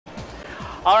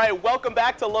All right, welcome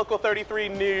back to Local 33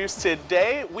 News.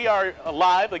 Today we are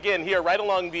live again here right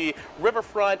along the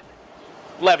riverfront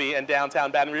levee in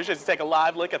downtown Baton Rouge as you take a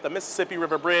live look at the Mississippi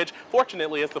River Bridge.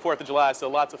 Fortunately, it's the 4th of July, so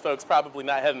lots of folks probably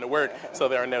not heading to work, so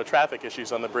there are no traffic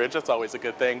issues on the bridge. That's always a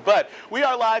good thing. But we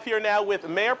are live here now with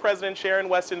Mayor President Sharon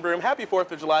Weston Broome. Happy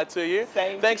 4th of July to you.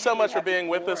 Thanks so much for being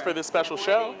with us for this special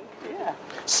show. Yeah.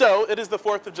 So it is the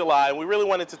 4th of July, and we really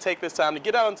wanted to take this time to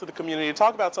get out into the community and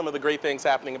talk about some of the great things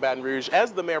happening in Baton Rouge.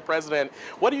 As the Mayor President,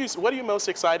 what are you most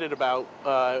excited about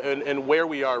and where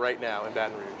we are right now in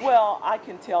Baton Rouge? Well, I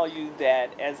can tell you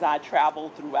that as I travel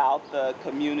throughout the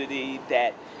community,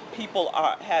 that people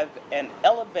have an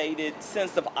elevated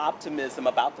sense of optimism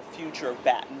about the future of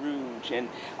Baton Rouge and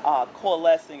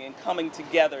coalescing and coming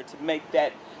together to make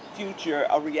that future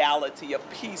a reality of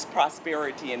peace,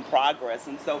 prosperity, and progress.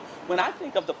 And so when I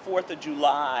think of the 4th of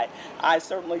July, I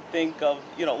certainly think of,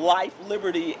 life,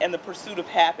 liberty, and the pursuit of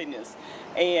happiness.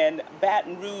 And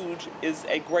Baton Rouge is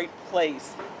a great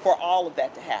place for all of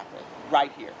that to happen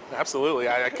right here. Absolutely.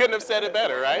 I couldn't have said it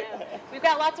better, right? We've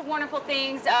got lots of wonderful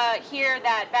things here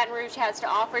that Baton Rouge has to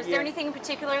offer. Is there anything in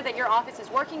particular that your office is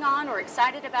working on or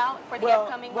excited about for the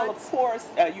upcoming months? Well, of course,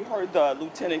 you heard the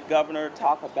Lieutenant Governor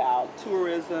talk about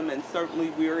tourism, and certainly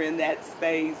we're in that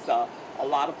space. A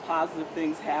lot of positive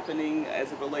things happening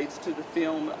as it relates to the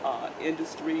film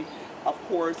industry. Of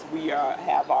course, we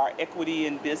have our equity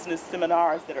in business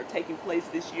seminars that are taking place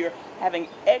this year, having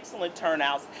excellent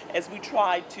turnouts as we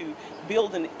try to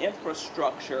build an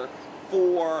infrastructure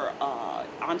for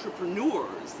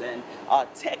entrepreneurs and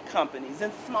tech companies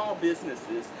and small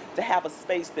businesses to have a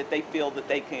space that they feel that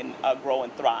they can grow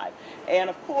and thrive. And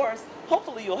of course,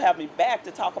 hopefully you'll have me back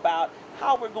to talk about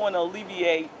how we're going to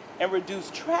alleviate and reduce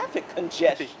traffic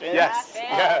congestion. Yes.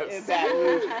 In Baton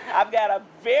Rouge. I've got a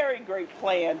very great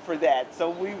plan for that, so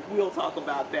we'll talk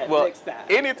about that next time.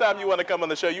 Anytime you want to come on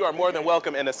the show, you are more than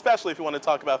welcome, and especially if you want to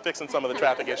talk about fixing some of the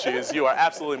traffic issues, you are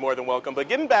absolutely more than welcome. But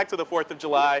getting back to the 4th of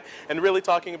July and really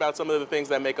talking about some of the things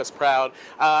that make us proud,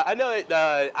 I know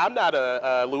that I'm not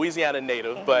a Louisiana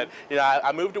native, but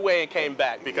I moved away and came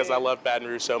back because I love Baton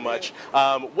Rouge so much.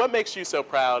 What makes you so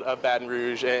proud of Baton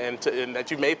Rouge and that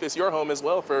you made this your home as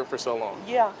well for so long?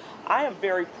 Yeah, I am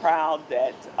very proud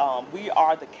that we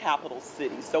are the capital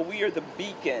city. So we are the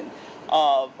beacon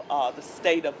of the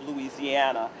state of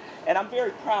Louisiana. And I'm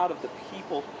very proud of the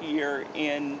people here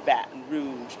in Baton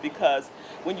Rouge, because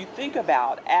when you think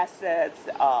about assets,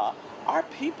 our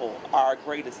people are our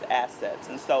greatest assets.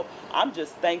 And so I'm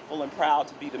just thankful and proud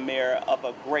to be the mayor of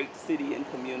a great city and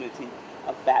community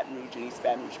of Baton Rouge and East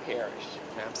Baton Rouge Parish.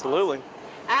 Absolutely. Awesome.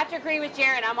 I have to agree with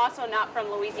Sharon. I'm also not from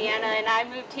Louisiana, and I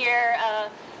moved here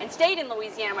and stayed in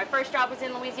Louisiana. My first job was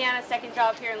in Louisiana, second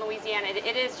job here in Louisiana.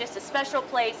 It is just a special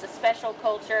place, a special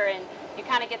culture, and you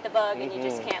kind of get the bug and you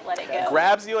just can't let it go.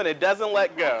 Grabs you and it doesn't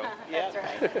let go. That's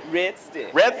right. Red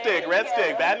stick. Red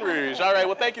stick, Baton Rouge. All right,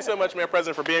 well, thank you so much, Mayor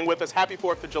President, for being with us. Happy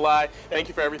 4th of July. Thank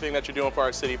you for everything that you're doing for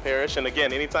our city parish. And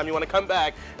again, anytime you want to come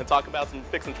back and talk about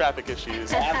fixing traffic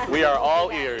issues, we are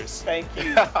all ears. Thank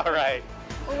you. All right.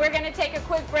 Well, we're going to take a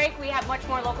quick break. We have much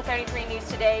more Local 33 news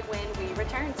today when we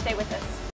return. Stay with us.